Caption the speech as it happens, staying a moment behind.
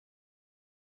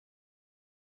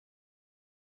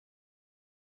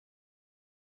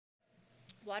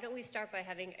why don't we start by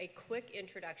having a quick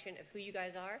introduction of who you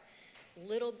guys are,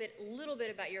 little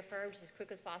bit about your firm, just as quick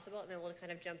as possible, and then we'll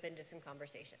kind of jump into some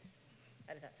conversations.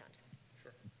 How does that sound?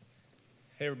 Sure.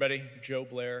 Hey everybody, Joe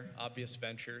Blair, Obvious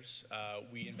Ventures.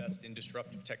 We invest in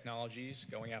disruptive technologies,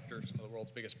 going after some of the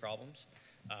world's biggest problems.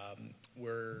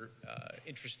 We're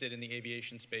interested in the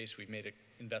aviation space. We've made an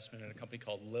investment in a company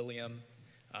called Lilium,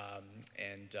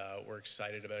 and we're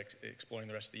excited about exploring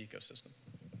the rest of the ecosystem.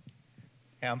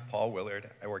 Hey, I'm Paul Willard.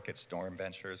 I work at Storm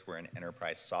Ventures. We're an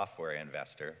enterprise software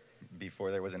investor. Before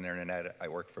there was an internet, I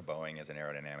worked for Boeing as an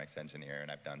aerodynamics engineer,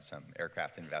 and I've done some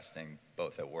aircraft investing,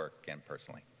 both at work and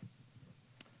personally.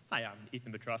 Hi, I'm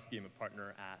Ethan Batraski. I'm a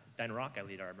partner at Venrock. I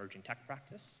lead our emerging tech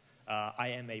practice. I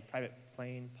am a private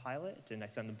plane pilot, and I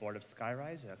sit on the board of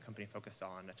Skyrise, a company focused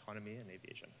on autonomy and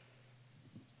aviation.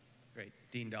 Great.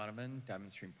 Dean Donovan,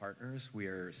 DiamondStream Partners. We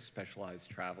are a specialized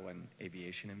travel and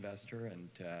aviation investor and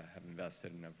have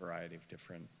invested in a variety of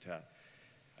different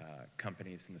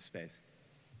companies in the space.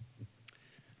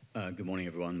 Good morning,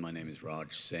 everyone. My name is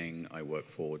Raj Singh. I work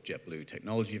for JetBlue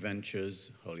Technology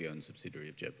Ventures, wholly owned subsidiary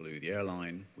of JetBlue, the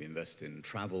airline. We invest in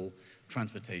travel,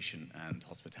 transportation, and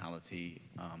hospitality.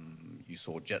 You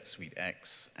saw Jet Suite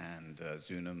X and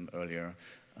Zunum earlier.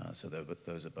 So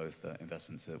those are both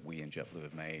investments that we in JetBlue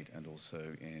have made, and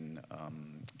also in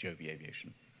Joby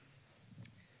Aviation.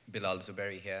 Bilal,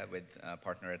 Zuberi here, with a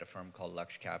partner at a firm called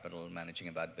Lux Capital, managing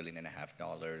about $1.5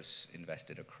 billion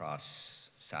invested across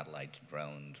satellites,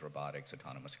 drones, robotics,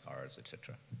 autonomous cars,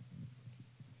 etc.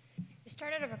 To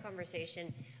start out of our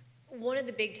conversation, one of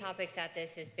the big topics at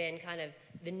this has been kind of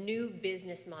the new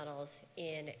business models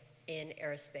in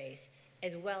aerospace,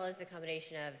 as well as the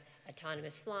combination of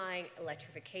autonomous flying,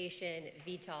 electrification,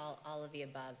 VTOL, all of the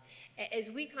above. As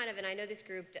we kind of, and I know this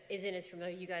group isn't as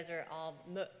familiar, you guys are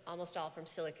almost all from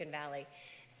Silicon Valley.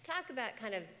 Talk about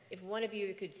kind of, if one or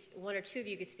two of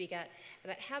you could speak out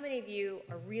about how many of you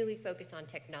are really focused on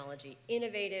technology,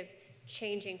 innovative,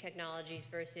 changing technologies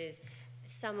versus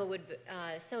some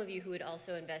of you who would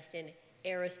also invest in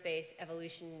aerospace,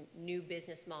 evolution, new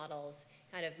business models,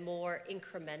 kind of more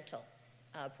incremental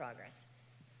progress.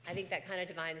 I think that kind of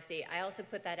defines I also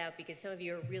put that out because some of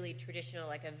you are really traditional,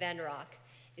 like a Venrock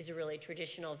is a really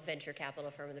traditional venture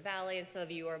capital firm in the Valley, and some of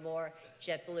you are more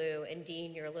JetBlue, and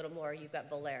Dean, you're a little more, you've got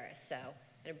Polaris, so I'm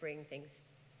going to bring things.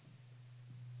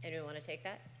 Anyone want to take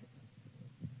that?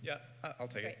 Yeah, I'll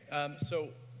take it. So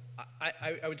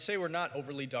I would say we're not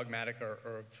overly dogmatic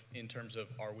or in terms of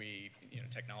are we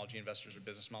technology investors or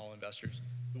business model investors.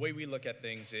 The way we look at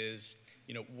things is,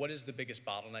 what is the biggest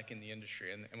bottleneck in the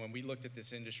industry? And when we looked at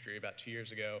this industry about 2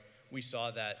 years ago, we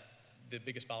saw that the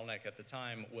biggest bottleneck at the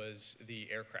time was the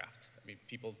aircraft. I mean,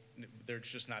 there's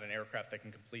just not an aircraft that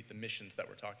can complete the missions that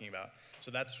we're talking about.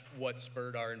 So that's what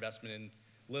spurred our investment in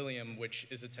Lilium, which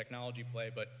is a technology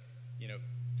play, but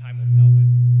time will tell, but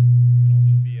it could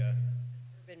also be a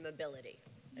urban mobility.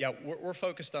 Yeah, we're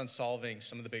focused on solving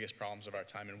some of the biggest problems of our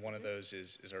time, and one of those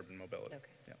is urban mobility. Okay.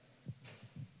 Yeah.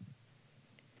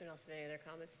 Anyone else have any other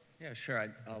comments? Yeah,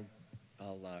 sure.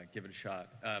 I'll give it a shot.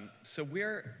 So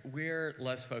we're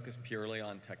less focused purely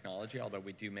on technology, although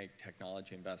we do make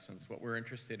technology investments. What we're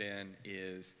interested in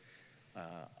is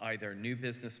either new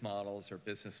business models or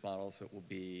business models that will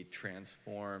be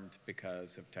transformed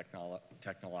because of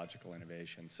technological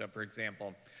innovation. So for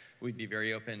example, we'd be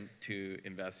very open to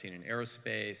investing in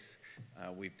aerospace.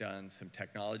 We've done some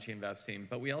technology investing,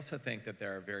 but we also think that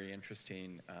there are very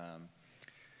interesting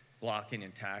blocking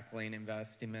and tackling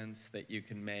investments that you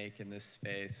can make in this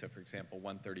space. So for example,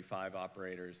 135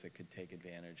 operators that could take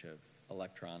advantage of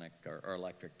electronic or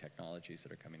electric technologies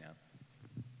that are coming out.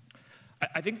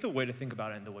 I think the way to think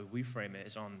about it and the way we frame it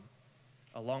is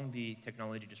along the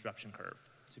technology disruption curve.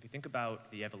 So if you think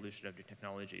about the evolution of new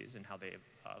technologies and how they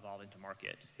evolve into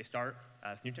markets, they start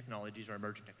as new technologies or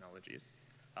emerging technologies.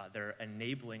 They're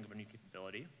enabling of a new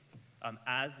capability.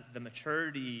 As the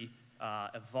maturity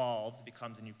evolves, it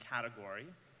becomes a new category.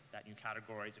 That new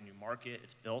category is a new market.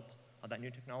 It's built on that new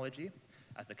technology.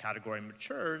 As the category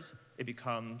matures, it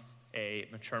becomes a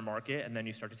mature market, and then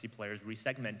you start to see players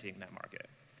resegmenting that market.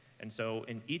 And so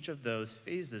in each of those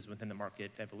phases within the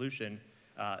market evolution,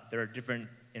 there are different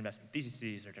investment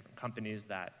theses, there are different companies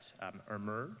that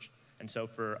emerge. And so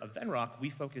for a Venrock,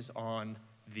 we focus on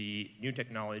the new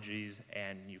technologies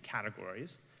and new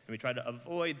categories. And we try to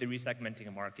avoid the resegmenting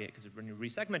a market, because when you're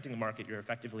resegmenting a market, you're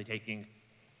effectively taking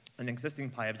an existing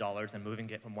pie of dollars and moving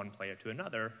it from one player to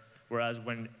another. Whereas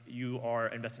when you are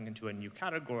investing into a new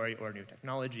category or a new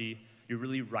technology, you're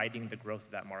really riding the growth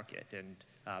of that market.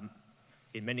 And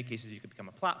in many cases, you could become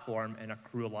a platform and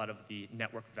accrue a lot of the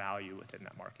network value within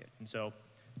that market. And so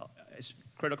it's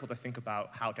critical to think about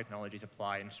how technologies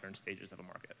apply in certain stages of a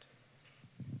market.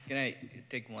 Can I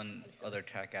take one other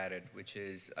tack at it, which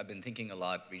is I've been thinking a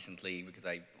lot recently because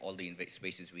all the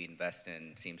spaces we invest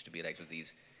in seems to be like sort of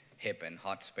these hip and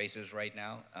hot spaces right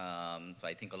now. So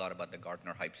I think a lot about the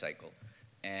Gartner hype cycle.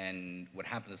 And what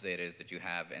happens there is that you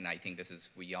have, and I think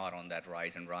we are on that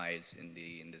rise and rise in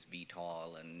this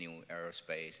VTOL and new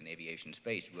aerospace and aviation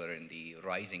space. We're in the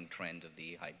rising trend of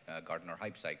the Gartner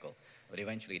hype cycle, but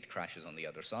eventually it crashes on the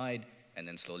other side, and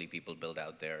then slowly people build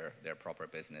out their proper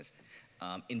business.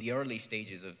 In the early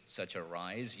stages of such a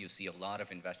rise, you see a lot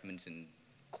of investments in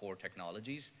core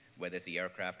technologies, whether it's the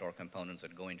aircraft or components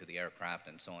that go into the aircraft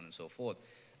and so on and so forth.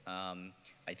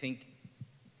 I think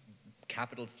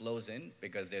capital flows in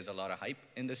because there's a lot of hype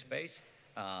in this space.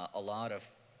 A lot of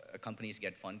companies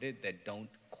get funded that don't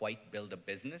quite build a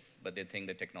business, but they think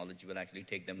the technology will actually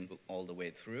take them all the way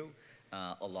through.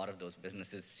 A lot of those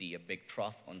businesses see a big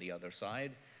trough on the other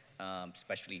side,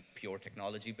 especially pure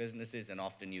technology businesses, and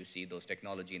often you see those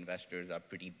technology investors are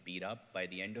pretty beat up by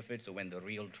the end of it. So when the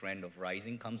real trend of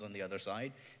rising comes on the other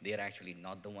side, they're actually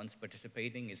not the ones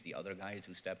participating, it's the other guys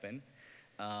who step in.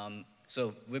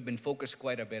 So we've been focused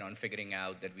quite a bit on figuring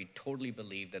out that we totally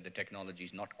believe that the technology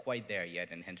is not quite there yet,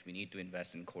 and hence we need to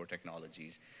invest in core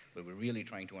technologies, but we're really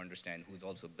trying to understand who's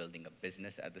also building a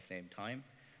business at the same time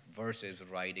versus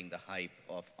riding the hype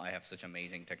of, I have such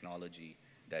amazing technology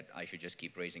that I should just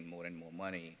keep raising more and more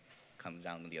money, comes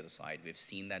down on the other side. We've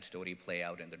seen that story play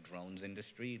out in the drones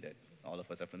industry that all of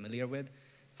us are familiar with.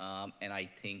 And I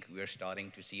think we're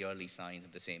starting to see early signs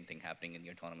of the same thing happening in the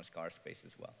autonomous car space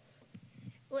as well.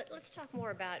 Let's talk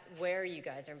more about where you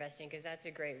guys are investing, because that's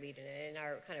a great lead in it. In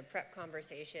our kind of prep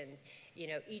conversations,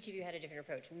 each of you had a different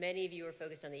approach. Many of you are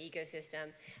focused on the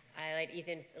ecosystem. I like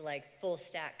Ethan, like full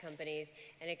stack companies,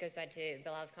 and it goes back to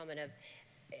Bilal's comment of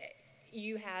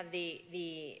you have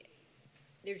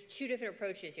there's two different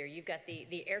approaches here. You've got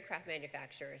the aircraft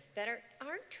manufacturers that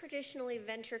aren't traditionally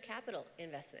venture capital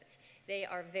investments. They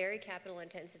are very capital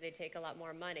intensive. They take a lot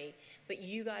more money, but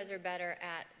you guys are better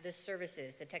at the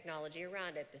services, the technology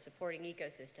around it, the supporting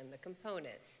ecosystem, the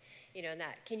components, and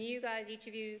that. Can you guys, each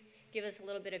of you, give us a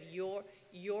little bit of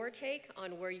your take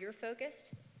on where you're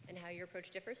focused and how your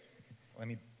approach differs? Well, I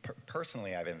mean,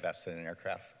 personally, I've invested in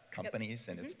aircraft companies,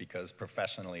 and it's because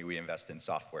professionally we invest in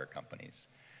software companies.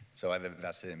 So I've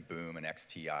invested in Boom and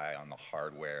XTI on the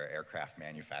hardware aircraft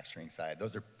manufacturing side.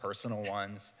 Those are personal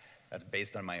ones. That's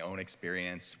based on my own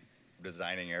experience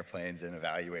designing airplanes and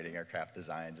evaluating aircraft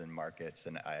designs and markets,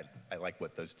 and I like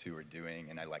what those two are doing,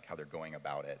 and I like how they're going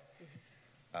about it.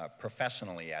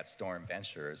 Professionally at Storm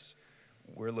Ventures,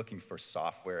 we're looking for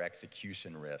software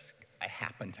execution risk. I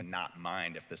happen to not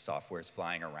mind if the software is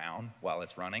flying around while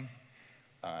it's running,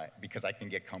 because I can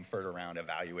get comfort around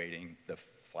evaluating the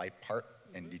flight part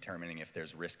and determining if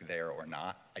there's risk there or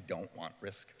not. I don't want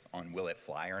risk on will it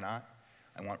fly or not.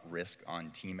 I want risk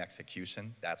on team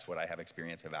execution. That's what I have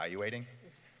experience evaluating.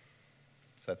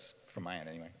 So that's from my end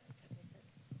anyway.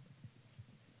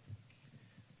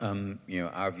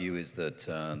 Our view is that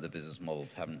the business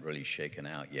models haven't really shaken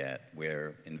out yet.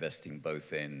 We're investing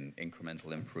both in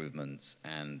incremental improvements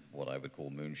and what I would call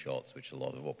moonshots, which a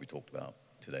lot of what we talked about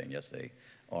today and yesterday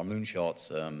are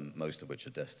moonshots, most of which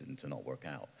are destined to not work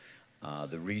out.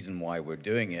 The reason why we're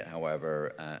doing it,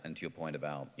 however, and to your point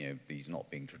about these not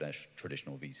being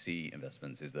traditional VC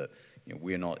investments, is that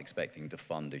we're not expecting to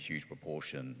fund a huge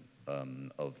proportion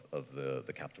of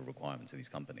the capital requirements of these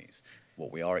companies.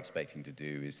 What we are expecting to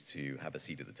do is to have a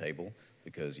seat at the table,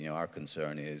 because our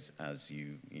concern is as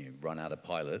you run out of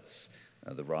pilots,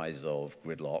 the rise of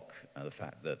gridlock, the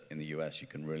fact that in the US you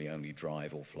can really only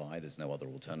drive or fly, there's no other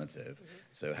alternative.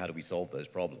 So how do we solve those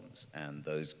problems? And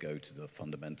those go to the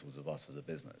fundamentals of us as a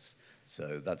business.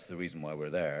 So that's the reason why we're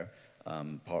there,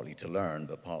 partly to learn,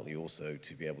 but partly also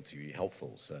to be able to be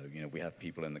helpful. So we have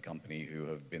people in the company who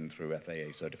have been through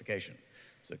FAA certification.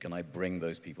 So can I bring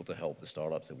those people to help the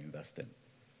startups that we invest in?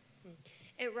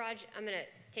 And Raj, I'm going to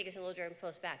take us a little journey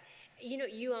close back.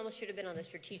 You almost should have been on the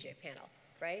strategic panel,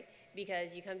 right?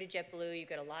 Because you come to JetBlue, you've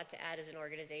got a lot to add as an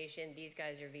organization. These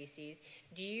guys are VCs.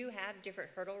 Do you have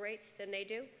different hurdle rates than they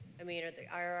do? I mean, are the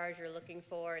IRRs you're looking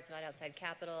for, it's not outside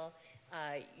capital.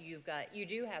 You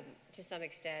do have, to some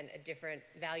extent, a different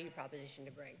value proposition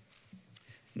to bring.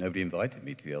 Nobody invited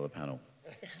me to the other panel.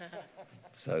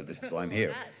 So this is why I'm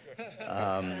here.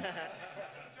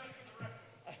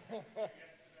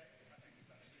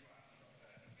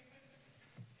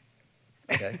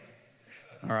 Okay.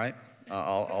 All right.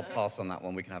 I'll pass on that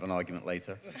one. We can have an argument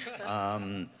later.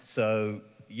 So,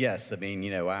 yes, I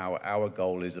mean, our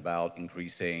goal is about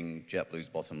increasing JetBlue's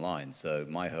bottom line. So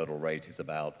my hurdle rate is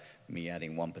about me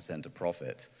adding 1% of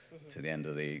profit to the end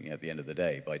of at the end of the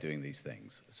day by doing these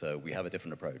things. So we have a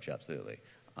different approach, absolutely.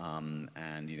 And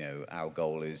our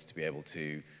goal is to be able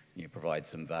to provide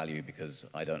some value, because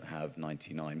I don't have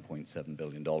 $99.7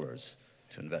 billion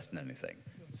to invest in anything.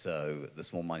 So the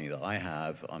small money that I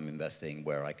have, I'm investing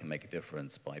where I can make a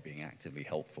difference by being actively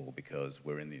helpful, because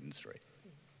we're in the industry.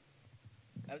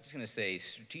 I was just going to say,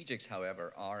 strategics,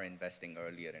 however, are investing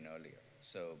earlier and earlier.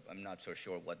 So I'm not so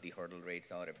sure what the hurdle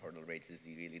rates are, if hurdle rates is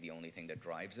really the only thing that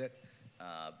drives it.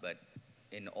 But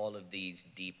in all of these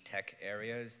deep tech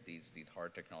areas, these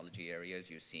hard technology areas,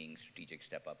 you're seeing strategics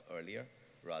step up earlier,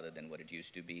 rather than what it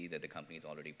used to be, that the company is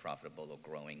already profitable or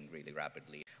growing really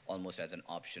rapidly, almost as an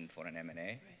option for an M&A.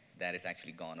 Right. That has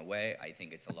actually gone away. I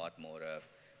think it's a lot more of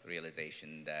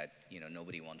realization that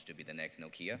nobody wants to be the next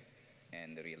Nokia,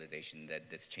 and the realization that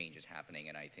this change is happening,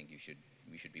 and I think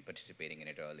we should be participating in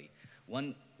it early.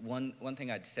 One thing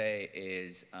I'd say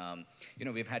is,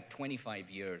 we've had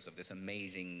 25 years of this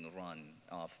amazing run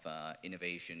of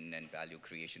innovation and value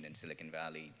creation in Silicon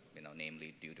Valley,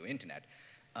 namely due to internet.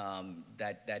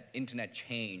 That internet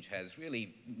change has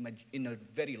really, in a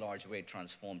very large way,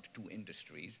 transformed two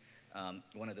industries.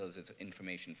 One of those is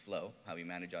information flow, how we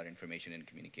manage our information and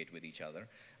communicate with each other.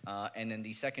 And then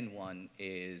the second one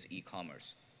is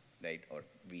e-commerce, right? Or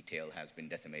retail has been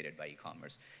decimated by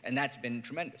e-commerce. And that's been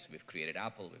tremendous. We've created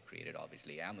Apple, we've created,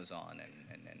 obviously, Amazon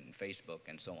and Facebook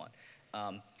and so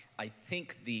on. I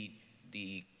think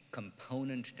the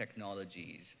component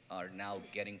technologies are now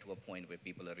getting to a point where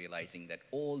people are realizing that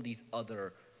all these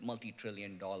other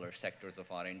multi-trillion-dollar sectors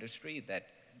of our industry that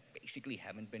basically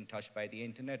haven't been touched by the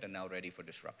internet are now ready for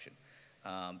disruption.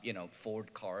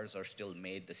 Ford cars are still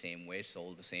made the same way,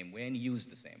 sold the same way, and used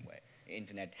the same way. The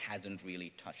internet hasn't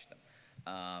really touched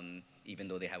them, even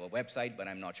though they have a website, but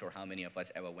I'm not sure how many of us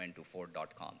ever went to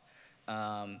Ford.com.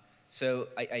 So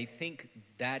I think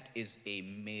that is a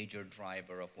major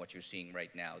driver of what you're seeing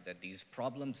right now, that these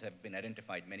problems have been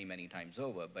identified many, many times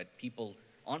over, but people,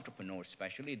 entrepreneurs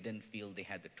especially, didn't feel they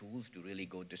had the tools to really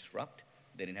go disrupt.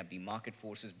 They didn't have the market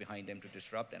forces behind them to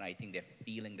disrupt, and I think they're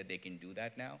feeling that they can do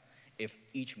that now. If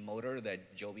each motor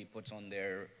that Joby puts on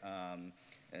their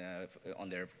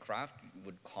craft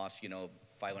would cost,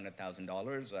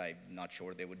 $500,000, I'm not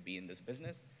sure they would be in this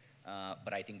business.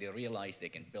 But I think they realize they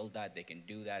can build that, they can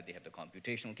do that, they have the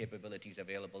computational capabilities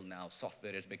available now,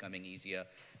 software is becoming easier.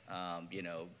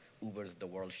 Ubers of the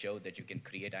world showed that you can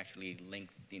actually link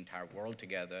the entire world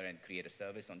together and create a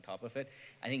service on top of it.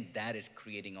 I think that is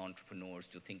creating entrepreneurs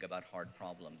to think about hard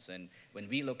problems. And when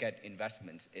we look at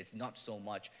investments, it's not so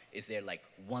much, is there like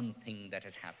one thing that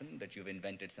has happened, that you've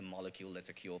invented some molecule that's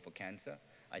a cure for cancer?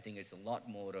 I think it's a lot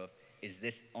more of, is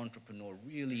this entrepreneur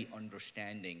really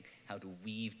understanding how to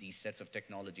weave these sets of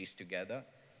technologies together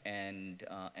and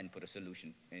put a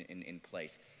solution in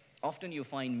place? Often you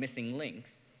find missing links,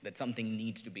 that something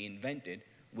needs to be invented,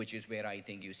 which is where I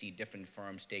think you see different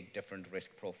firms take different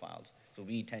risk profiles. So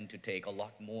we tend to take a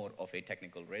lot more of a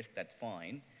technical risk. That's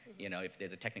fine. If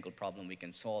there's a technical problem we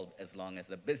can solve, as long as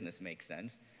the business makes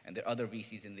sense. And there are other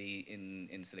VCs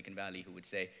in Silicon Valley who would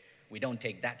say, we don't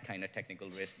take that kind of technical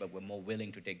risk, but we're more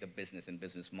willing to take the business and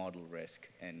business model risk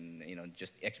and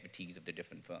just the expertise of the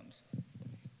different firms.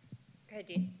 Go ahead,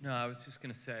 Dean. No, I was just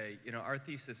going to say, our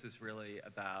thesis is really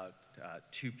about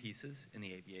two pieces in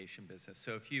the aviation business.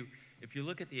 So if you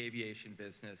look at the aviation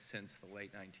business since the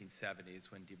late 1970s,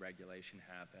 when deregulation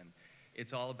happened,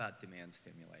 it's all about demand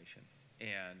stimulation.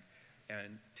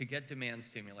 And to get demand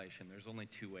stimulation, there's only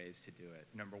two ways to do it.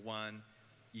 Number one,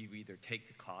 you either take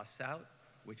the costs out,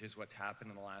 which is what's happened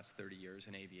in the last 30 years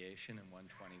in aviation in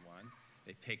 121.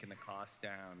 They've taken the costs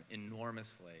down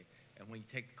enormously. And when you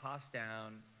take the costs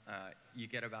down, you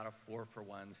get about a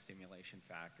 4-for-1 stimulation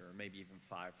factor, or maybe even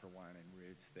 5-for-1 in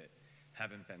routes that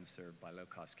haven't been served by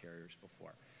low-cost carriers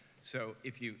before. So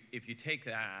if you take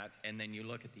that and then you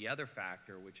look at the other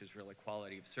factor, which is really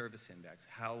quality of service index,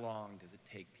 how long does it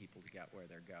take people to get where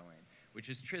they're going, which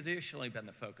has traditionally been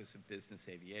the focus of business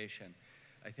aviation.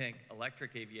 I think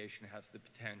electric aviation has the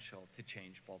potential to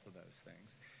change both of those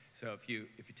things. So if you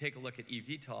take a look at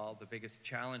eVTOL, the biggest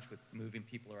challenge with moving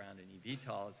people around in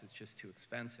eVTOL is it's just too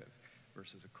expensive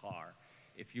versus a car.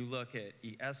 If you look at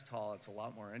eSTOL, it's a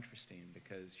lot more interesting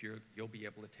because you'll be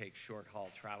able to take short-haul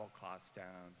travel costs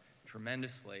down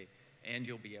tremendously, and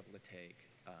you'll be able to take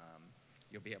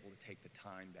the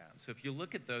time down. So if you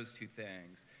look at those two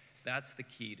things, that's the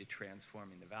key to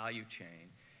transforming the value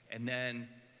chain. And then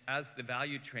as the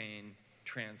value chain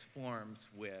transforms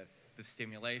with the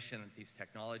stimulation that these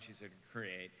technologies are going to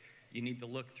create, You need to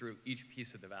look through each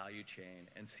piece of the value chain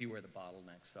and see where the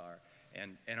bottlenecks are.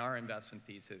 And our investment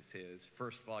thesis is,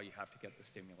 first of all, you have to get the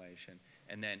stimulation,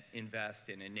 and then invest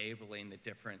in enabling the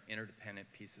different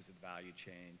interdependent pieces of the value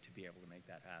chain to be able to make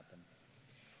that happen.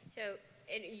 So,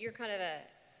 and you're kind of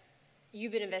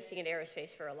you've been investing in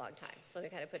aerospace for a long time. So let me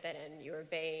kind of put that in. You were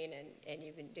Bain, and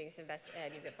you've been doing some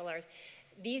and you've got Polaris.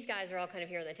 These guys are all kind of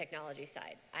here on the technology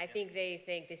side. I think they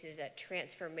think this is a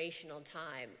transformational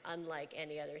time, unlike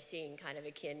any other scene, kind of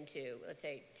akin to, let's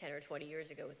say, 10 or 20 years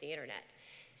ago with the internet.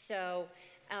 So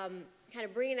kind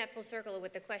of bringing that full circle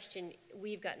with the question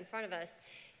we've got in front of us,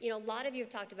 you know, a lot of you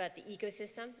have talked about the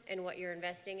ecosystem and what you're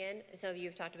investing in, and some of you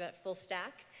have talked about full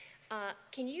stack.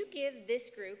 Can you give this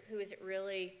group, who is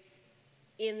really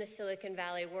in the Silicon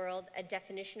Valley world, a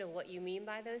definition of what you mean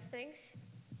by those things?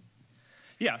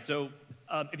 Yeah, so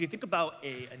if you think about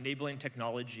a enabling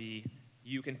technology,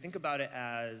 you can think about it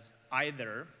as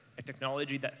either a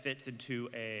technology that fits into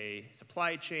a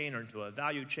supply chain or into a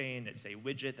value chain. It's a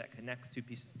widget that connects two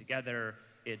pieces together.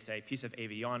 It's a piece of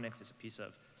avionics. It's a piece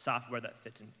of software that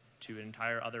fits into an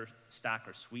entire other stack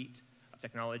or suite of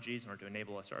technologies in order to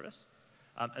enable a service.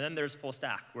 And then there's full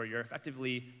stack, where you're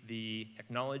effectively the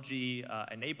technology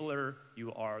enabler,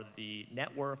 you are the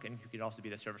network, and you can also be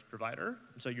the service provider.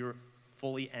 And so you're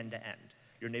fully end-to-end.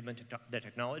 You're enabling the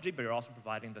technology, but you're also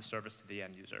providing the service to the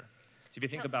end user. So if you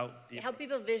think about... Help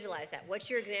people visualize that. What's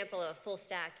your example of full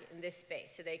stack in this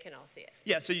space so they can all see it?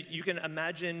 Yeah, so you can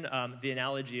imagine the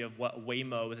analogy of what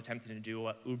Waymo is attempting to do,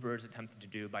 what Uber is attempting to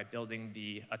do by building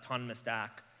the autonomous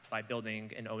stack, by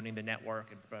building and owning the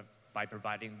network, and by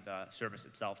providing the service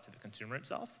itself to the consumer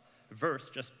itself, versus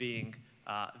just being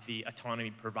the autonomy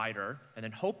provider and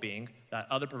then hoping that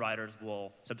other providers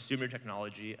will subsume your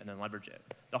technology and then leverage it.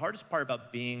 The hardest part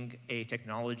about being a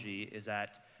technology is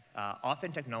that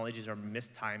often technologies are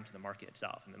mistimed to the market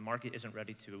itself, and the market isn't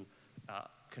ready to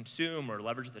consume or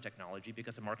leverage the technology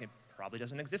because the market probably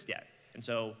doesn't exist yet. And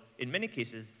so in many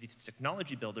cases, these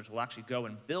technology builders will actually go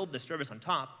and build the service on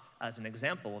top as an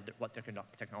example of what their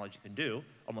technology can do,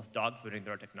 almost dogfooding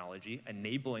their technology,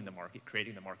 enabling the market,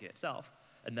 creating the market itself.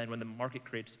 And then when the market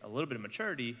creates a little bit of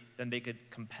maturity, then they could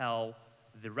compel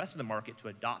the rest of the market to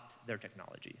adopt their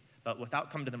technology. But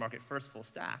without coming to the market first full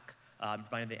stack,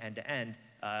 providing the end-to-end,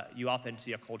 you often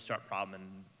see a cold start problem,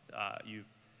 and you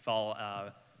fall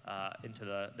into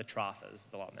the trough, as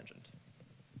Bilal mentioned.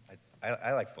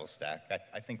 I like full stack.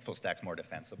 I think full stack's more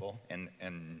defensible, and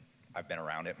I've been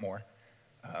around it more.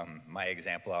 My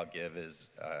example I'll give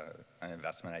is an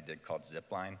investment I did called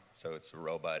Zipline. So it's a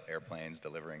robot airplanes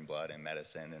delivering blood and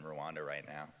medicine in Rwanda right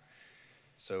now.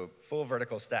 So full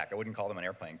vertical stack. I wouldn't call them an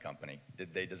airplane company.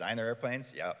 Did they design their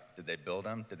airplanes? Yeah. Did they build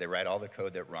them? Did they write all the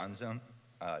code that runs them?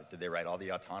 Did they write all the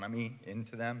autonomy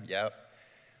into them? Yep.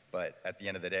 But at the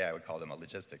end of the day, I would call them a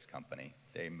logistics company.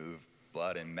 They move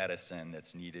blood and medicine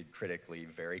that's needed critically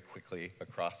very quickly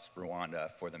across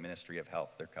Rwanda for the Ministry of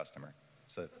Health, their customer.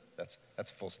 So that's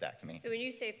full stack to me. So when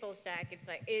you say full stack, it's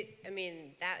like,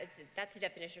 that's the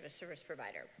definition of a service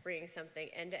provider, bringing something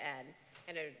end to end,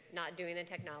 kind of not doing the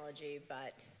technology,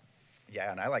 but...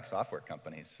 Yeah, and I like software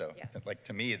companies. So yeah. Like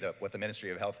to me, what the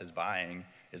Ministry of Health is buying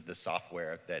is the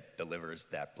software that delivers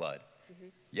that blood. Mm-hmm.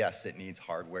 Yes, it needs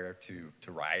hardware to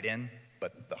ride in,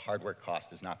 but the hardware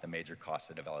cost is not the major cost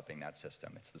of developing that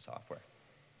system. It's the software.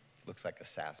 Looks like a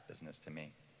SaaS business to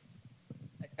me.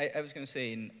 I was going to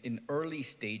say, in early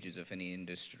stages of any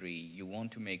industry, you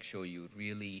want to make sure you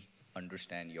really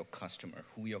understand your customer,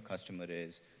 who your customer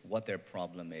is, what their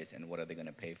problem is, and what are they going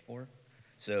to pay for.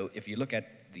 So if you look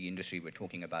at the industry we're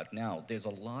talking about now, there's a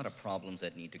lot of problems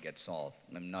that need to get solved.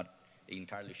 I'm not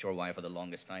entirely sure why for the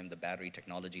longest time the battery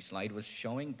technology slide was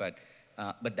showing, but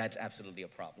that's absolutely a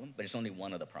problem. But it's only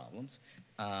one of the problems.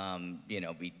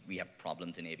 We have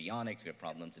problems in avionics, we have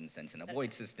problems in sense and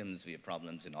avoid systems, we have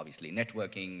problems in obviously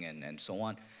networking and so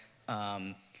on.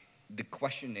 The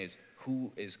question is,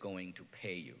 who is going to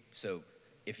pay you? So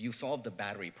if you solve the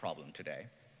battery problem today,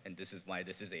 and this is why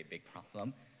this is a big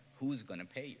problem, who's going to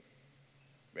pay you?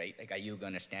 Right? Like, are you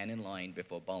going to stand in line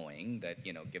before Boeing that,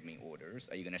 give me orders?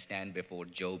 Are you going to stand before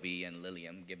Joby and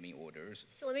Lilium, give me orders?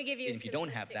 So let me give you and if you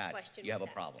don't have that, you have a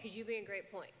problem. Because you bring a great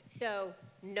point. So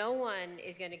no one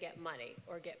is going to get money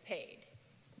or get paid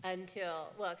until,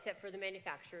 well, except for the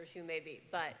manufacturers who may be,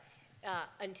 but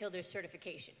until there's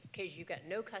certification, because you've got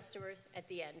no customers at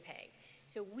the end paying.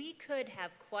 So we could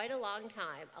have quite a long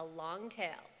time, a long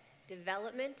tail,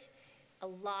 development, a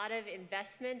lot of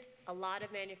investment, a lot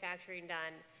of manufacturing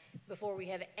done before we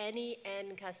have any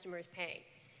end customers paying.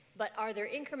 But are there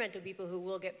incremental people who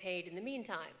will get paid in the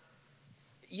meantime?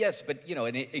 Yes, but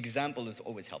an example is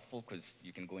always helpful because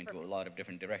you can go into a lot of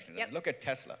different directions. Yep. Look at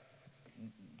Tesla.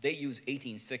 they use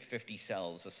 18 650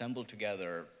 cells assembled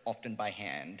together, often by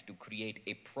hand, to create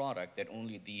a product that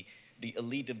only the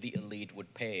elite of the elite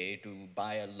would pay to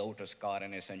buy a Lotus car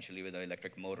and essentially with an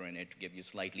electric motor in it to give you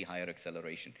slightly higher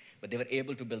acceleration. But they were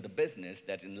able to build a business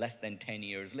that in less than 10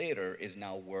 years later is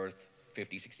now worth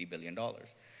 $50, $60 billion.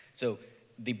 So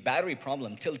the battery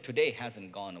problem till today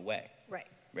hasn't gone away.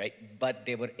 Right? But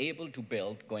they were able to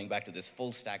build, going back to this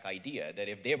full stack idea, that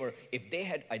if they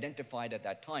had identified at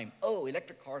that time, oh,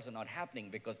 electric cars are not happening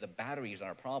because the batteries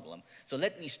are a problem, so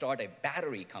let me start a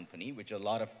battery company, which a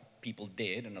lot of people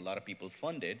did and a lot of people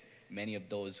funded. Many of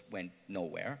those went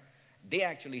nowhere. They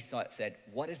actually said,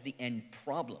 what is the end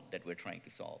problem that we're trying to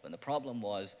solve? And the problem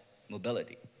was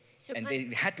mobility. And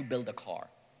they had to build a car.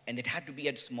 And it had to be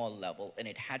at small level, and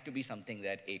it had to be something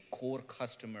that a core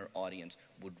customer audience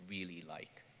would really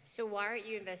like. So why aren't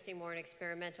you investing more in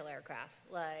experimental aircraft,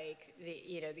 like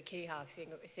the Kitty Hawk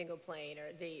single plane,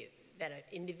 or that an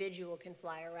individual can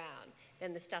fly around,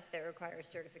 than the stuff that requires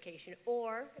certification,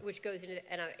 or, which goes into,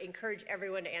 and I encourage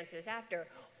everyone to answer this after,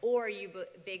 or are you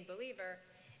big believer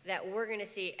that we're going to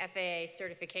see FAA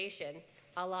certification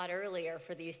a lot earlier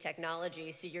for these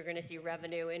technologies, so you're going to see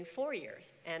revenue in 4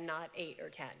 years and not 8 or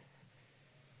 10?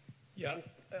 Yeah,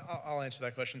 I'll answer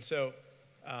that question. So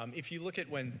if you look at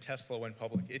when Tesla went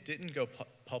public, it didn't go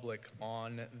public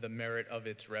on the merit of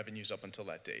its revenues up until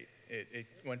that date. It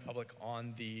went public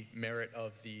on the merit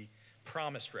of the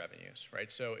promised revenues,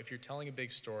 right? So if you're telling a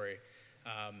big story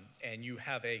and you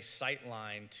have a sight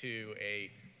line to a...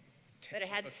 But it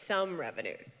had some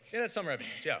revenues. It had some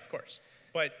revenues, yeah, of course.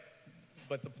 But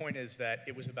the point is that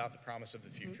it was about the promise of the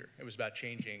future. It was about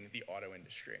changing the auto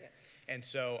industry. Yeah. And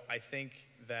so I think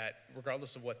that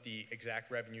regardless of what the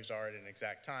exact revenues are at an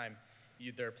exact time,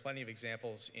 there are plenty of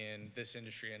examples in this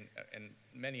industry and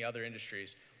many other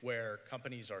industries where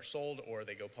companies are sold or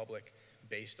they go public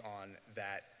based on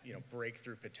that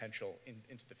breakthrough potential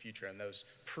into the future and those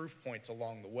proof points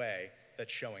along the way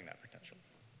that's showing that potential.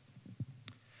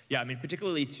 Yeah, I mean,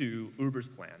 particularly to Uber's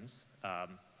plans,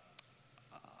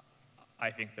 I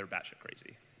think they're batshit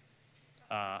crazy.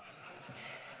 I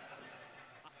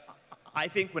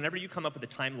think whenever you come up with a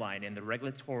timeline and the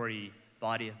regulatory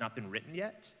body has not been written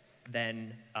yet,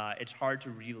 then it's hard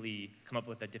to really come up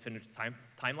with a definitive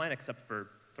timeline except for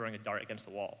throwing a dart against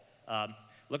the wall.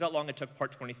 Look how long it took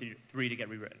Part 23 to get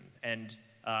rewritten. And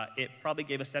it probably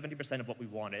gave us 70% of what we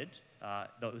wanted,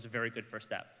 though it was a very good first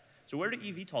step. So where do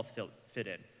eVTOLs fit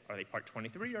in? Are they Part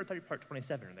 23 or are they Part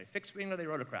 27? Are they fixed wing or are they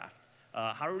rotorcraft?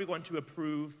 How are we going to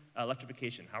approve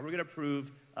electrification? How are we going to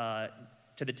approve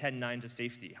to the 10 nines of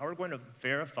safety? How are we going to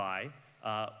verify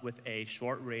with a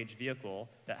short-range vehicle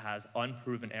that has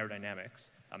unproven aerodynamics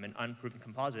and unproven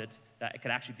composites that it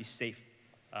could actually be safe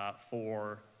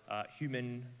for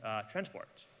human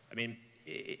transport? I mean,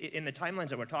 in the timelines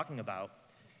that we're talking about,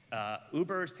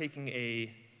 Uber is taking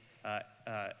a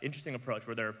interesting approach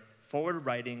where they're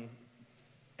forward-writing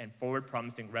and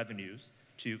forward-promising revenues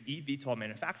to eVTOL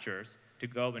manufacturers to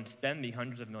go and spend the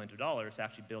hundreds of millions of dollars to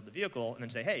actually build the vehicle and then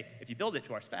say, hey, if you build it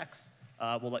to our specs,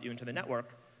 we'll let you into the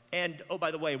network. And, oh,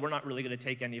 by the way, we're not really going to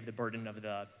take any of the burden of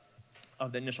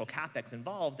the initial CapEx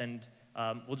involved, and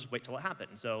we'll just wait till it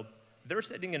happens. So they're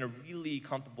sitting in a really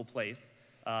comfortable place,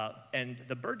 and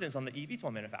the burden is on the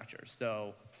eVTOL manufacturers.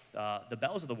 So the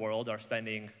Bells of the world are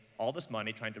spending all this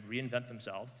money trying to reinvent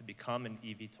themselves to become an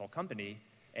eVTOL company,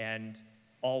 and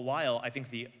all while I think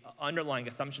the underlying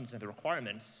assumptions and the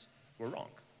requirements were wrong.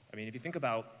 I mean, if you think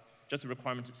about just the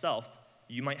requirements itself,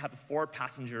 you might have a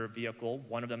 4-passenger vehicle.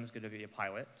 One of them is going to be a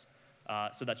pilot.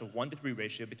 So that's a 1-to-3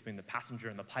 ratio between the passenger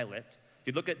and the pilot. If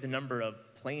you look at the number of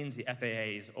planes the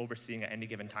FAA is overseeing at any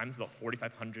given time, it's about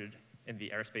 4,500 in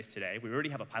the airspace today. We already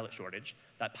have a pilot shortage.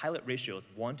 That pilot ratio is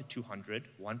 1 to 200,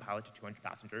 1 pilot to 200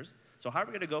 passengers. So how are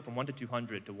we going to go from 1 to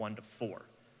 200 to 1 to 4?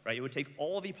 Right? It would take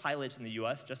all the pilots in the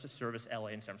US just to service LA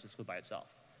and San Francisco by itself.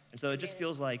 And so it just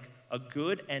feels like a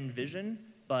good end vision,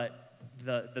 but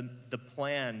the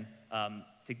plan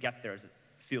to get there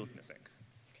feels missing.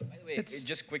 By the way,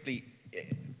 just quickly,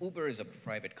 Uber is a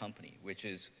private company, which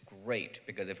is great,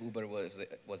 because if Uber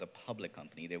was a public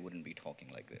company, they wouldn't be talking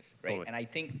like this, right? Totally. And I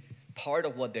think part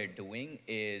of what they're doing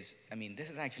is, I mean, this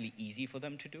is actually easy for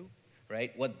them to do,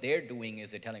 right? What they're doing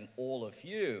is they're telling all of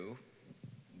you,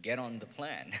 get on the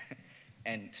plan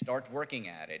and start working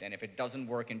at it. And if it doesn't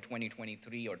work in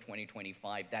 2023 or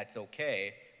 2025, that's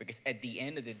okay, because at the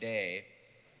end of the day,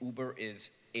 Uber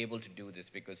is able to do this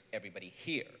because everybody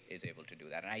here is able to do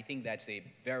that. And I think that's a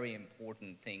very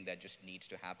important thing that just needs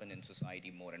to happen in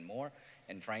society more and more.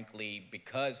 And frankly,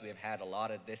 because we've had a lot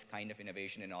of this kind of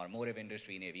innovation in automotive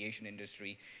industry, in aviation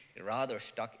industry, rather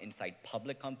stuck inside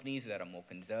public companies that are more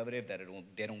conservative, that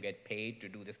they don't get paid to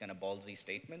do this kind of ballsy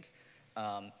statements.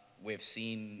 We've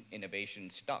seen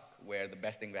innovation stuck, where the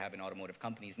best thing we have in automotive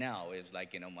companies now is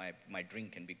like, my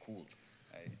drink can be cooled.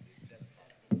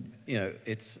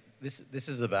 This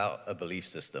is about a belief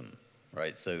system,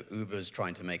 right? So Uber's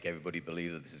trying to make everybody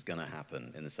believe that this is going to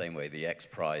happen in the same way the X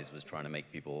Prize was trying to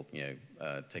make people,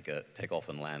 take off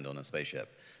and land on a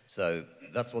spaceship. So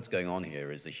that's what's going on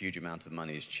here, is a huge amount of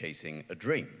money is chasing a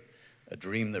dream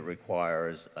that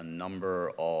requires a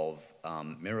number of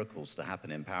miracles to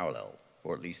happen in parallel,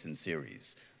 or at least in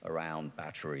series, around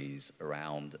batteries,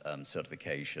 around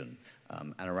certification,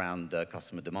 and around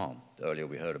customer demand. Earlier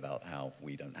we heard about how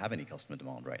we don't have any customer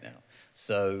demand right now.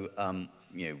 So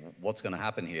what's going to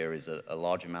happen here is a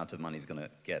large amount of money is going to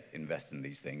get invested in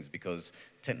these things because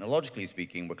technologically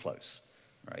speaking, we're close,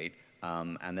 right?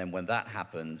 And then when that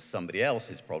happens, somebody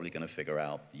else is probably going to figure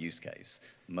out the use case.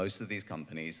 Most of these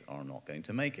companies are not going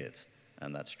to make it.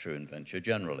 And that's true in venture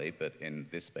generally, but in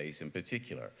this space in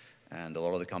particular. And a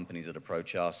lot of the companies that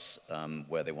approach us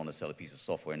where they want to sell a piece of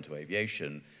software into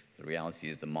aviation, the reality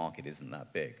is the market isn't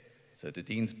that big. So to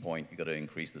Dean's point, you've got to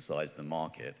increase the size of the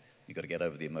market. You've got to get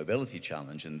over the mobility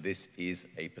challenge, and this is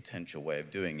a potential way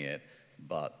of doing it.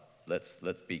 But let's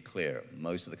be clear,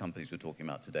 most of the companies we're talking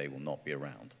about today will not be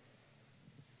around.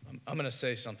 I'm going to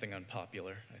say something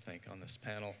unpopular, I think, on this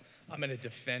panel. I'm going to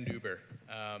defend Uber.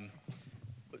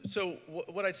 So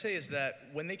what I'd say is that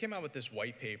when they came out with this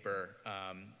white paper,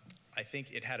 I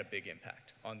think it had a big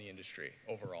impact on the industry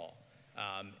overall.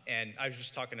 And I was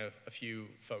just talking to a few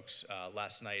folks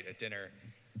last night at dinner,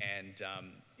 and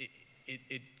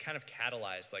it kind of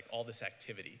catalyzed like all this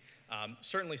activity.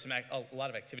 Certainly a lot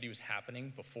of activity was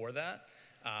happening before that,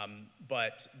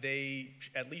 but they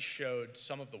at least showed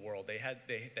some of the world. They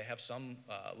have some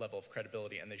level of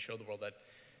credibility, and they showed the world that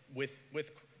with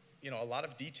a lot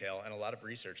of detail and a lot of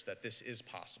research that this is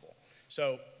possible.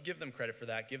 So give them credit for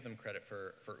that. Give them credit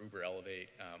for Uber Elevate,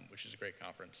 which is a great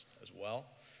conference as well.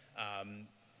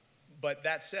 But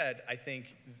that said, I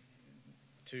think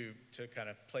to kind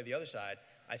of play the other side,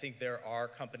 I think there are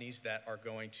companies that are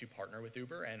going to partner with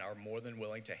Uber and are more than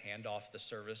willing to hand off the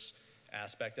service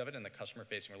aspect of it and the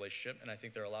customer-facing relationship. And I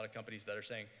think there are a lot of companies that are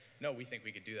saying, no, we think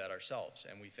we could do that ourselves,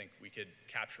 and we think we could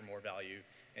capture more value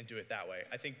and do it that way.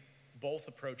 I think both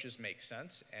approaches make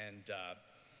sense, and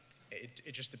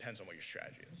it just depends on what your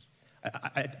strategy is.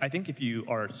 I think if you're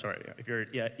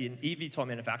an eVTOL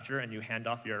manufacturer and you hand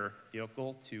off your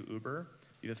vehicle to Uber,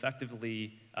 you've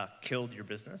effectively killed your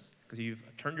business, because you've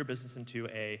turned your business into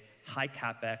a high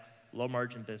capex, low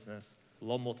margin business,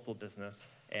 low multiple business,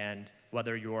 and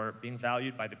whether you're being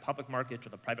valued by the public markets or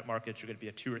the private markets, you're going to be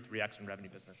a 2 or 3x in revenue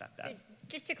business at best. So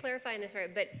just to clarify on this,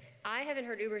 right, but I haven't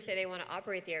heard Uber say they want to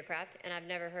operate the aircraft, and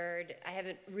I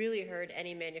haven't really heard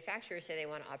any manufacturers say they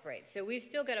want to operate. So we've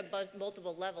still got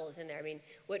multiple levels in there. I mean,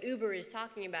 what Uber is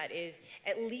talking about is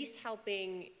at least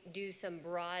helping do some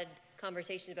broad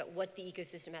conversations about what the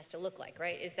ecosystem has to look like,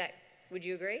 right? Would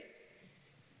you agree?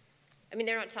 I mean,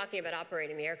 they're not talking about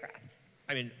operating the aircraft.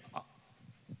 I mean,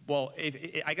 well,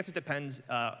 I guess it depends.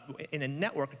 In a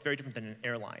network, it's very different than an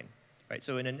airline, right?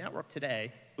 So in a network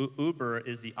today, Uber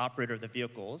is the operator of the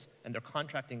vehicles, and they're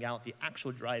contracting out the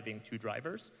actual driving to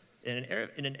drivers. In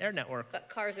an air network. But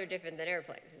cars are different than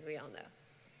airplanes, as we all know,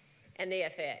 and the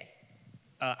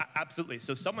FAA. Absolutely.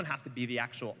 So someone has to be the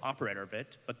actual operator of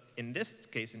it. But in this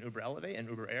case, in Uber Elevate and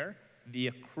Uber Air,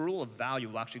 the accrual of value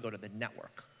will actually go to the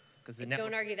network.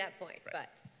 Don't argue that point, right. But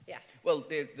yeah. Well,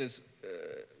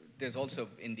 there's also,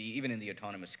 even in the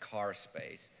autonomous car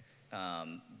space,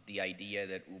 the idea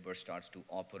that Uber starts to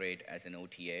operate as an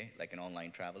OTA, like an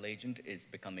online travel agent, is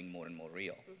becoming more and more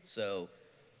real. Mm-hmm. So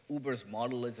Uber's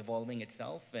model is evolving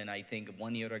itself, and I think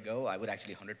 1 year ago, I would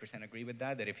actually 100% agree with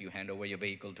that if you hand over your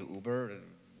vehicle to Uber,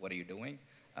 what are you doing?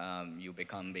 You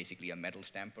become basically a metal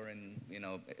stamper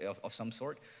of some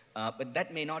sort. But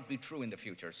that may not be true in the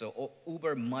future. So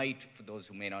Uber might, for those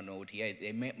who may not know OTA,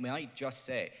 they might just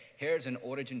say, here's an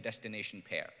origin-destination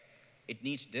pair.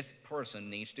 This person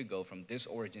needs to go from this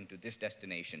origin to this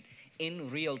destination. In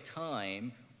real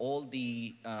time, all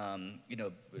the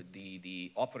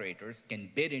operators can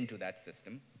bid into that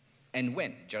system and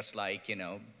win. Just like,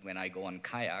 when I go on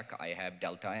Kayak, I have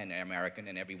Delta and American,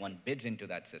 and everyone bids into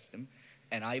that system.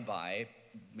 And I buy,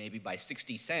 maybe by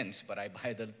 60 cents, but I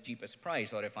buy the cheapest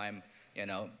price. Or if I'm You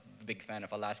know, big fan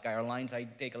of Alaska Airlines. I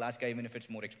take Alaska even if it's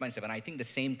more expensive. And I think the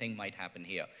same thing might happen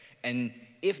here. And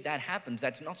if that happens,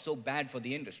 that's not so bad for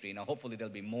the industry. Now, hopefully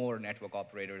there'll be more network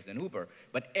operators than Uber,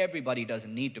 but everybody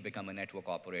doesn't need to become a network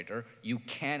operator. You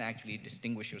can actually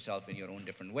distinguish yourself in your own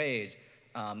different ways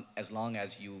as long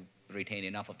as you retain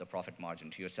enough of the profit margin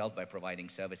to yourself by providing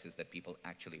services that people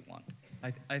actually want.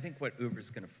 I think what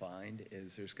Uber's going to find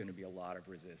is there's going to be a lot of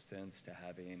resistance to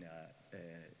having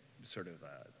a sort of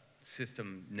a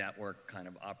system network kind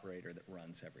of operator that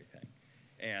runs everything.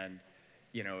 And,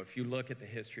 you know, if you look at the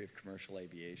history of commercial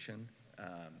aviation,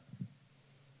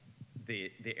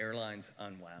 the airlines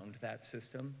unwound that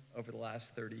system over the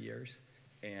last 30 years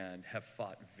and have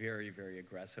fought very, very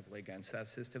aggressively against that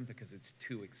system because it's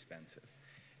too expensive.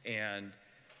 And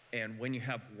when you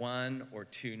have one or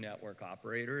two network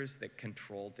operators that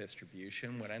control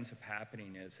distribution, what ends up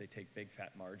happening is they take big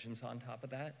fat margins on top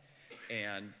of that.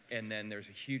 And then there's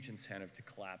a huge incentive to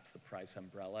collapse the price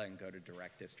umbrella and go to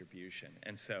direct distribution.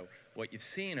 And so what you've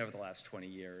seen over the last 20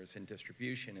 years in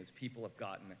distribution is people have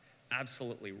gotten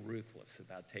absolutely ruthless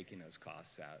about taking those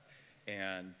costs out.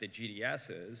 And the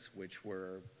GDSs, which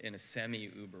were in a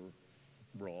semi-Uber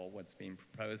role, what's being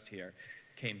proposed here,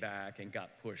 came back and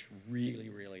got pushed really,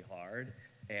 really hard.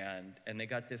 And they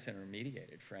got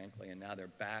disintermediated, frankly. And now they're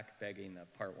back begging the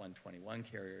Part 121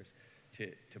 carriers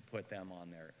to put them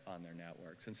on their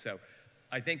networks. And so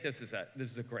I think this is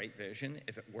a great vision.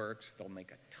 If it works, they'll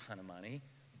make a ton of money,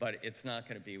 but it's not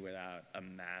going to be without a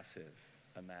massive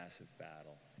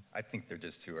battle. I think they're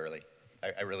just too early.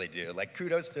 I really do. Like,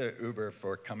 kudos to Uber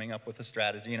for coming up with a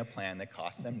strategy and a plan that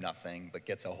costs them nothing, but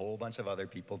gets a whole bunch of other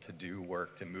people to do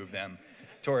work to move them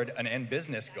toward an end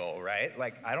business goal, right?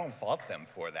 Like, I don't fault them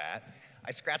for that. I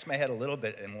scratch my head a little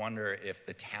bit and wonder if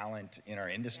the talent in our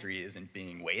industry isn't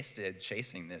being wasted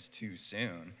chasing this too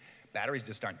soon. Batteries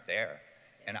just aren't there.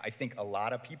 And I think a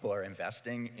lot of people are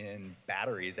investing in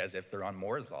batteries as if they're on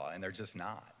Moore's Law, and they're just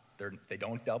not. They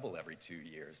don't double every 2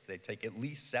 years. They take at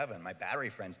least 7. My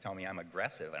battery friends tell me I'm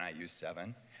aggressive, and I use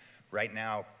 7. Right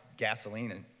now,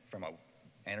 gasoline, from an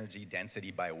energy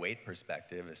density by weight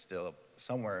perspective, is still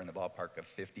somewhere in the ballpark of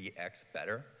 50x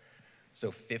better. So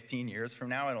 15 years from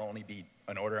now, it'll only be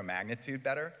an order of magnitude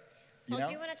better. Well,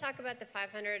 do you want to talk about the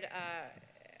 500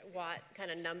 watt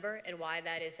kind of number and why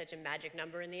that is such a magic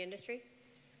number in the industry?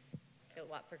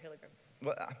 Kilowatt per kilogram.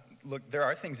 Well, look, there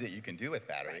are things that you can do with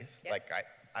batteries. Right. Yep. Like,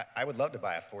 I would love to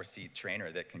buy a 4-seat trainer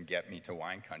that can get me to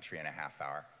wine country in a half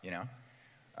hour, you know?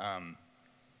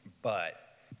 But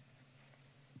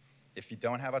if you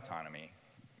don't have autonomy,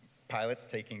 pilots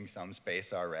taking some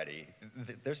space already,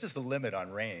 there's just a limit on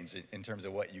range in terms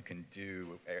of what you can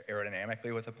do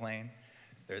aerodynamically with a plane.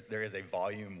 There is a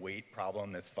volume weight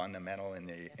problem that's fundamental in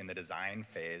the design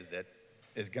phase that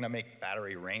is going to make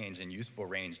battery range and useful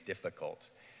range difficult.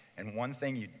 And one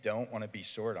thing you don't want to be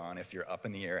short on if you're up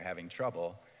in the air having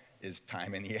trouble is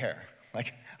time in the air.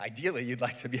 Like, ideally, you'd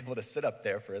like to be able to sit up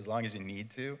there for as long as you need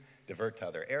to, divert to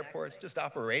other airports. Just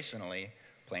operationally,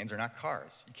 planes are not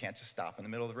cars. You can't just stop in the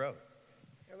middle of the road.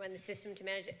 Or run the system to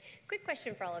manage it. Quick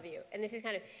question for all of you, and this is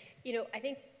kind of, you know, I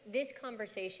think this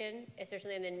conversation,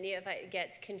 especially in the neophyte,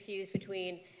 gets confused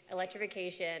between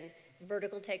electrification,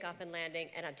 vertical takeoff and landing,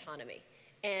 and autonomy.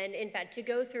 And in fact,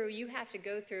 you have to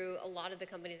go through a lot of the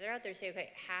companies that are out there to say,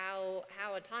 okay, how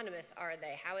autonomous are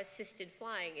they? How assisted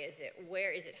flying is it?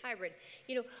 Where is it hybrid?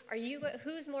 You know,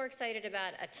 who's more excited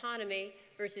about autonomy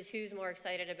versus who's more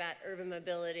excited about urban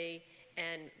mobility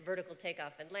and vertical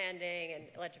takeoff and landing and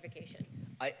electrification?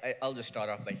 I'll just start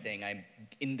off by saying I'm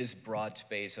in this broad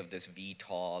space of this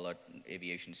VTOL or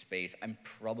aviation space. I'm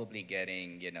probably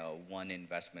getting, you know, 1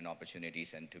 investment opportunity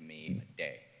sent to me a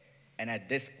day. And at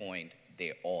this point,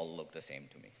 they all look the same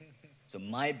to me. So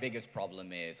my biggest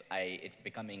problem is it's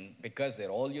becoming, because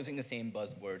they're all using the same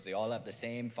buzzwords, they all have the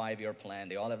same 5-year plan,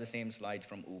 they all have the same slides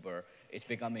from Uber, it's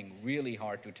becoming really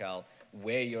hard to tell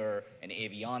where you're an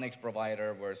avionics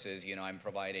provider versus, you know, I'm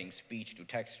providing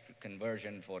speech-to-text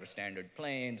conversion for standard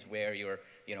planes, where you're,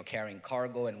 you know, carrying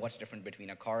cargo, and what's different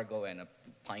between a cargo and a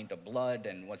pint of blood,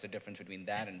 and what's the difference between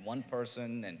that and one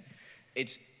person, and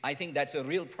I think that's a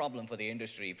real problem for the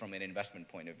industry from an investment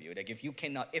point of view. Like,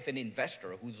 if an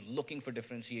investor who's looking for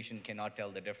differentiation cannot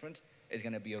tell the difference, it's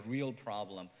going to be a real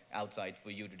problem outside for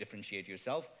you to differentiate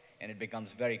yourself, and it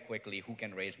becomes very quickly who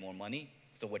can raise more money.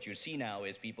 So what you see now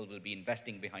is people will be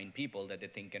investing behind people that they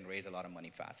think can raise a lot of money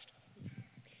fast.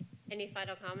 Any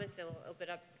final comments? Then we'll open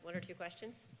up 1 or 2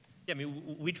 questions. Yeah, I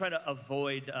mean, we try to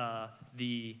avoid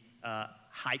the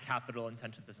high capital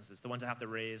intensive businesses, the ones that have to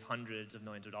raise hundreds of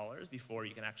millions of dollars before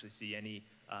you can actually see any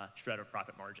shred of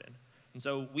profit margin. And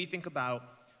so we think about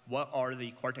what are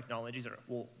the core technologies that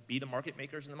will be the market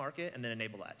makers in the market, and then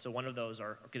enable that. So one of those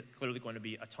are clearly going to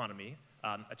be autonomy.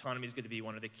 Autonomy is going to be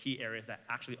one of the key areas that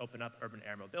actually open up urban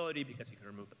air mobility because you can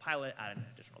remove the pilot, add an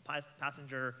additional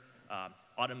passenger,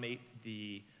 automate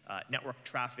the network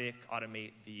traffic,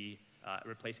 automate the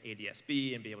replace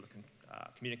ADSB, and be able to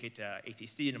communicate to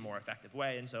ATC in a more effective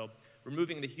way. And so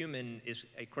removing the human is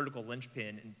a critical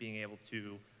linchpin in being able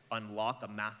to unlock a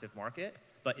massive market.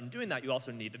 But in doing that, you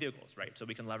also need the vehicles, right? So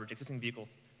we can leverage existing vehicles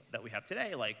that we have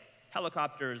today, like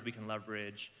helicopters. We can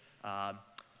leverage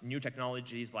new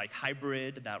technologies like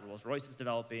hybrid that Rolls-Royce is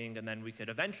developing. And then we could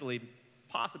eventually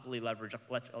possibly leverage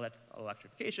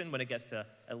electrification when it gets to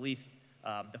at least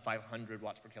the 500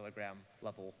 watts per kilogram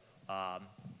level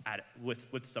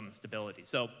with some stability.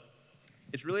 So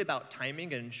it's really about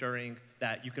timing and ensuring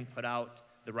that you can put out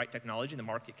the right technology and the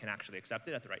market can actually accept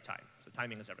it at the right time. So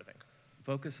timing is everything.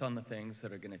 Focus on the things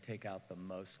that are going to take out the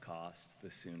most cost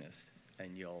the soonest,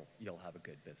 and you'll have a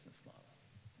good business model.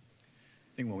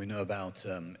 I think what we know about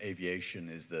aviation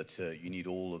is that you need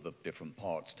all of the different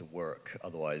parts to work,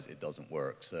 otherwise it doesn't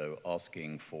work. So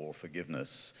asking for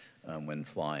forgiveness when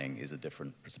flying is a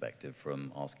different perspective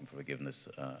from asking for forgiveness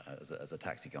as a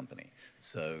taxi company.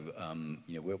 So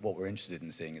what we're interested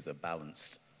in seeing is a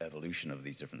balanced evolution of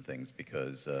these different things,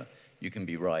 because you can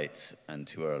be right and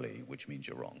too early, which means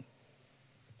you're wrong.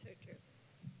 So true.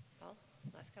 Paul,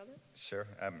 last comment? Sure.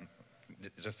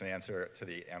 Just an answer to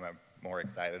the am I more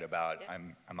excited about. Yeah.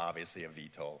 I'm obviously a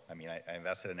VTOL. I mean, I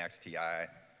invested in XTI,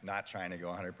 not trying to go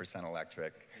 100%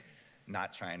 electric,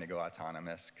 not trying to go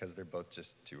autonomous, because they're both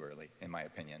just too early, in my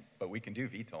opinion. But we can do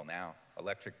VTOL now.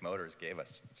 Electric motors gave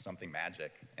us something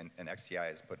magic, and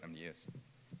XTI is putting them to use.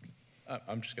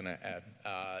 I'm just going to add,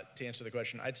 to answer the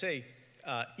question, I'd say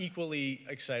equally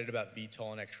excited about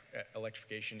VTOL and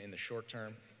electrification in the short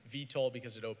term. VTOL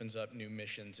because it opens up new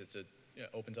missions. It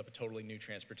opens up a totally new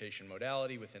transportation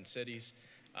modality within cities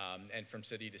and from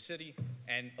city to city.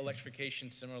 And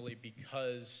electrification similarly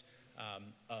because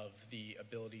of the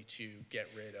ability to get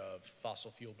rid of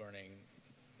fossil fuel burning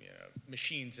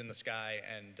machines in the sky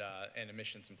and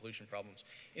emissions and pollution problems.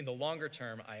 In the longer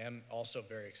term, I am also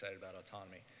very excited about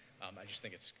autonomy. I just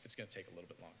think it's going to take a little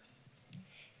bit longer.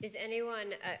 Does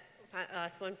anyone,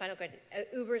 last one final question,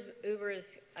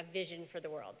 Uber's a vision for the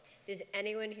world. Does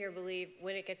anyone here believe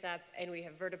when it gets up and we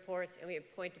have vertiports and we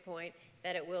have point-to-point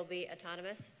that it will be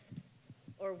autonomous?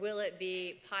 Or will it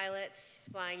be pilots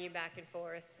flying you back and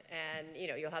forth and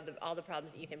you'll have all the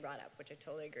problems Ethan brought up, which I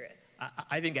totally agree with?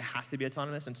 I think it has to be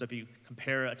autonomous. And so if you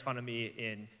compare autonomy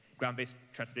in ground-based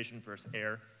transportation versus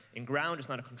air, in ground, it's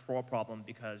not a control problem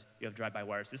because you have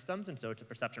drive-by-wire systems, and so it's a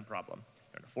perception problem.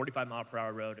 You're on a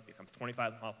 45-mile-per-hour road, it becomes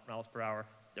 25 miles per hour.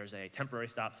 There's a temporary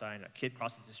stop sign, a kid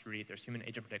crosses the street, there's human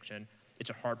agent prediction. It's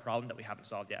a hard problem that we haven't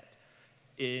solved yet.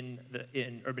 In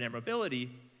urban air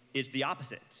mobility, it's the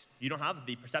opposite. You don't have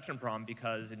the perception problem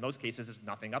because in most cases there's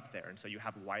nothing up there, and so you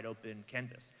have wide open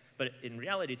canvas. But in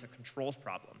reality, it's a controls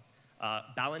problem.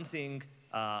 Balancing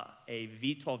a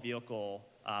VTOL vehicle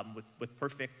with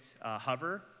perfect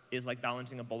hover is like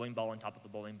balancing a bowling ball on top of a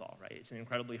bowling ball, right? It's an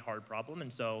incredibly hard problem,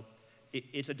 and so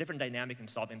it's a different dynamic in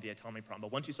solving the autonomy problem.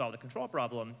 But once you solve the control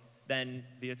problem, then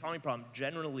the autonomy problem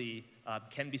generally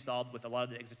can be solved with a lot of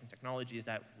the existing technologies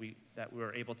that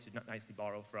we're able to nicely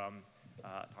borrow from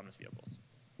autonomous vehicles.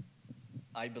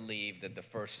 I believe that the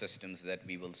first systems that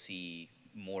we will see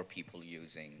more people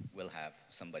using will have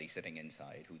somebody sitting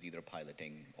inside who's either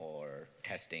piloting or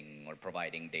testing or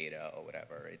providing data or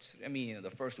whatever.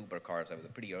 The first Uber cars, I was a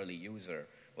pretty early user,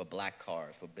 were black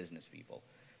cars for business people.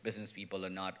 Business people are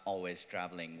not always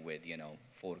traveling with,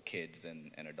 4 kids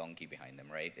and a donkey behind them,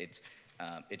 right?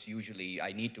 It's usually,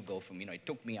 I need to go from, it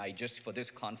took me, for this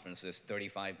conference, this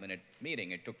 35-minute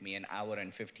meeting, it took me an hour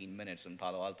and 15 minutes in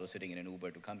Palo Alto sitting in an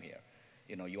Uber to come here.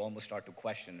 You almost start to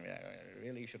question,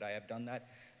 really, should I have done that?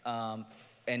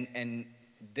 And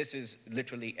this is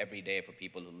literally every day for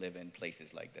people who live in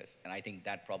places like this. And I think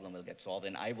that problem will get solved,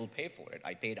 and I will pay for it.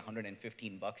 I paid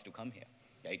 $115 to come here.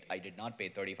 Right? I did not pay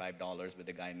 $35 with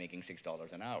the guy making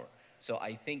 $6 an hour. So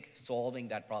I think solving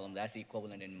that problem, that's the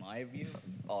equivalent, in my view,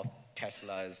 of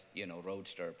Tesla's,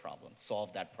 Roadster problem.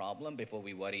 Solve that problem before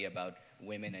we worry about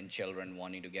women and children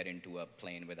wanting to get into a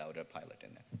plane without a pilot in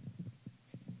it.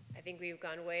 I think we've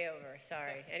gone way over,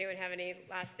 sorry. Anyone have any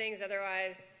last things?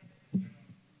 Otherwise,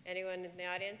 anyone in the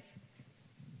audience?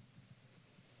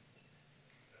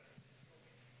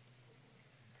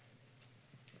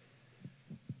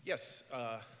 Yes,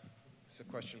 it's a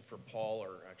question for Paul,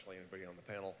 or actually anybody on the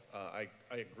panel. I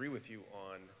agree with you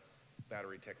on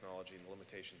battery technology and the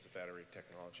limitations of battery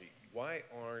technology. Why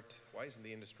isn't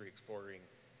the industry exploring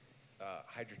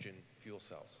hydrogen fuel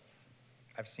cells?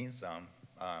 I've seen some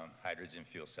hydrogen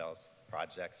fuel cells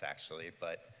projects actually,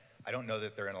 but I don't know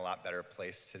that they're in a lot better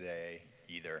place today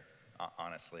either,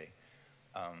 honestly.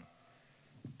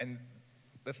 And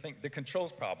the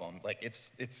controls problem, like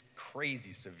it's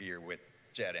crazy severe with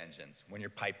jet engines when you're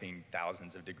piping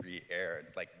thousands of degree air.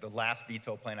 Like the last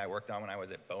VTOL plane I worked on when I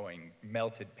was at Boeing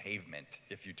melted pavement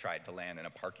if you tried to land in a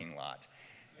parking lot,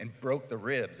 and broke the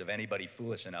ribs of anybody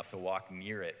foolish enough to walk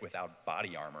near it without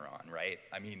body armor on, right?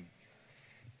 I mean,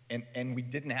 and we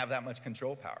didn't have that much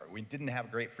control power. We didn't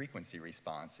have great frequency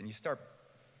response. And you start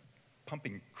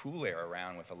pumping cool air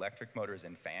around with electric motors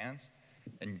and fans,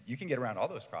 and you can get around all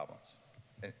those problems.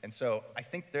 And so I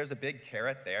think there's a big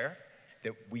carrot there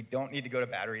that we don't need to go to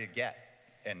battery to get.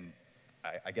 And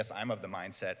I guess I'm of the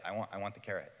mindset, I want the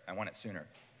carrot. I want it sooner.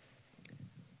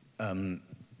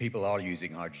 People are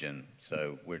using hydrogen,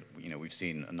 so we've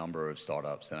seen a number of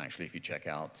startups, and actually, if you check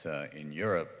out in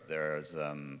Europe, they're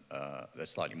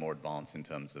slightly more advanced in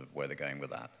terms of where they're going with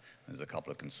that. There's a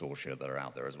couple of consortia that are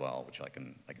out there as well, which I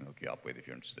can hook you up with if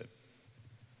you're interested.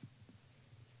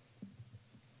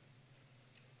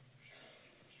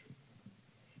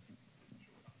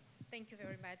 Thank you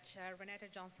very much. Renata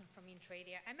Johnson from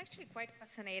Intradia. I'm actually quite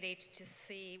fascinated to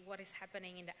see what is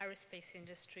happening in the aerospace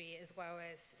industry as well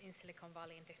as in Silicon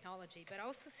Valley and technology, but I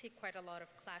also see quite a lot of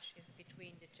clashes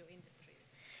between the two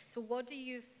industries. So what do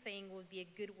you think would be a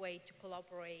good way to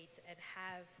collaborate and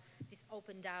have this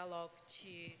open dialogue to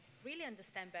really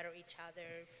understand better each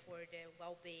other for the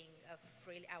well-being of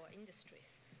really our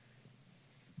industries?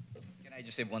 Can I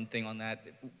just say one thing on that?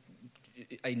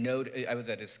 I was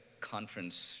at this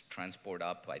conference, Transport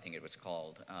Up, I think it was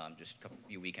called, just a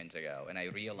few weekends ago, and I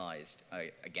realized,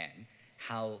 again,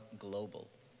 how global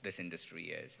this industry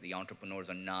is. The entrepreneurs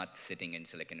are not sitting in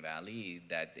Silicon Valley.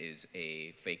 That is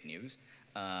a fake news.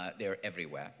 They're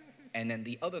everywhere. And then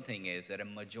the other thing is that a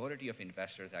majority of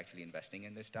investors actually investing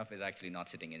in this stuff is actually not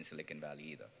sitting in Silicon Valley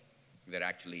either. They're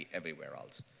actually everywhere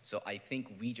else. So I think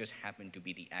we just happen to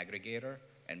be the aggregator,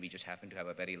 and we just happen to have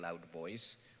a very loud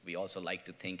voice. We also like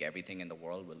to think everything in the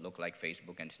world will look like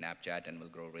Facebook and Snapchat and will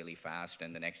grow really fast,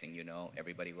 and the next thing you know,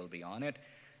 everybody will be on it.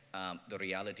 The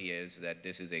reality is that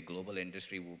this is a global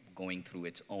industry going through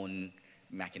its own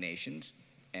machinations,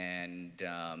 and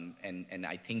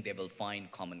I think they will find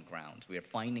common grounds. We are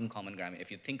finding common ground.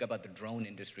 If you think about the drone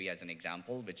industry as an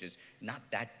example, which is not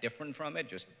that different from it,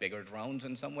 just bigger drones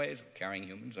in some ways, carrying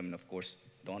humans. I mean, of course,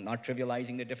 not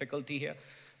trivializing the difficulty here,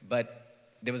 but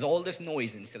there was all this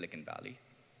noise in Silicon Valley.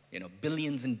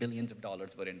 Billions and billions of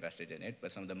dollars were invested in it,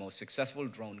 but some of the most successful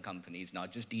drone companies,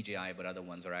 not just DJI, but other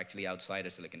ones, are actually outside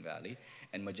of Silicon Valley,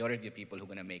 and majority of people who are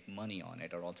going to make money on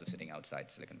it are also sitting outside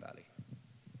Silicon Valley.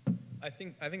 I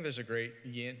think there's a great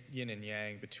yin and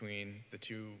yang between the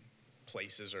two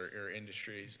places or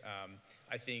industries.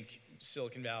 I think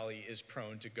Silicon Valley is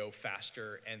prone to go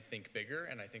faster and think bigger,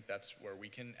 and I think that's where we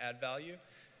can add value.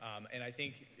 And I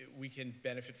think we can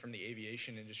benefit from the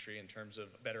aviation industry in terms of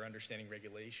better understanding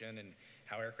regulation and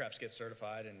how aircrafts get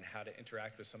certified and how to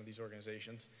interact with some of these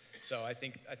organizations. So I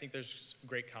think there's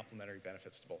great complementary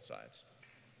benefits to both sides.